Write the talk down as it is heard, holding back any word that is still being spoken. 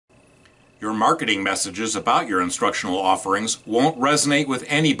Your marketing messages about your instructional offerings won't resonate with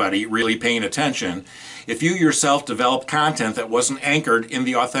anybody really paying attention if you yourself develop content that wasn't anchored in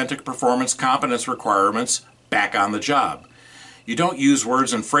the authentic performance competence requirements back on the job. You don't use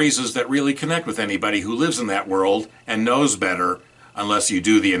words and phrases that really connect with anybody who lives in that world and knows better unless you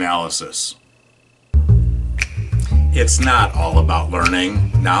do the analysis. It's not all about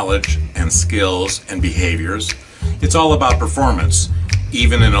learning, knowledge, and skills and behaviors. It's all about performance,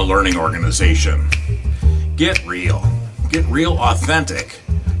 even in a learning organization. Get real authentic,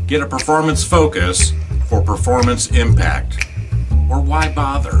 get a performance focus for performance impact. Or why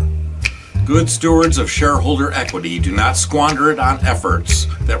bother? Good stewards of shareholder equity do not squander it on efforts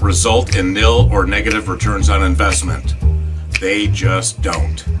that result in nil or negative returns on investment. They just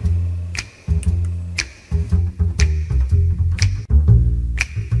don't.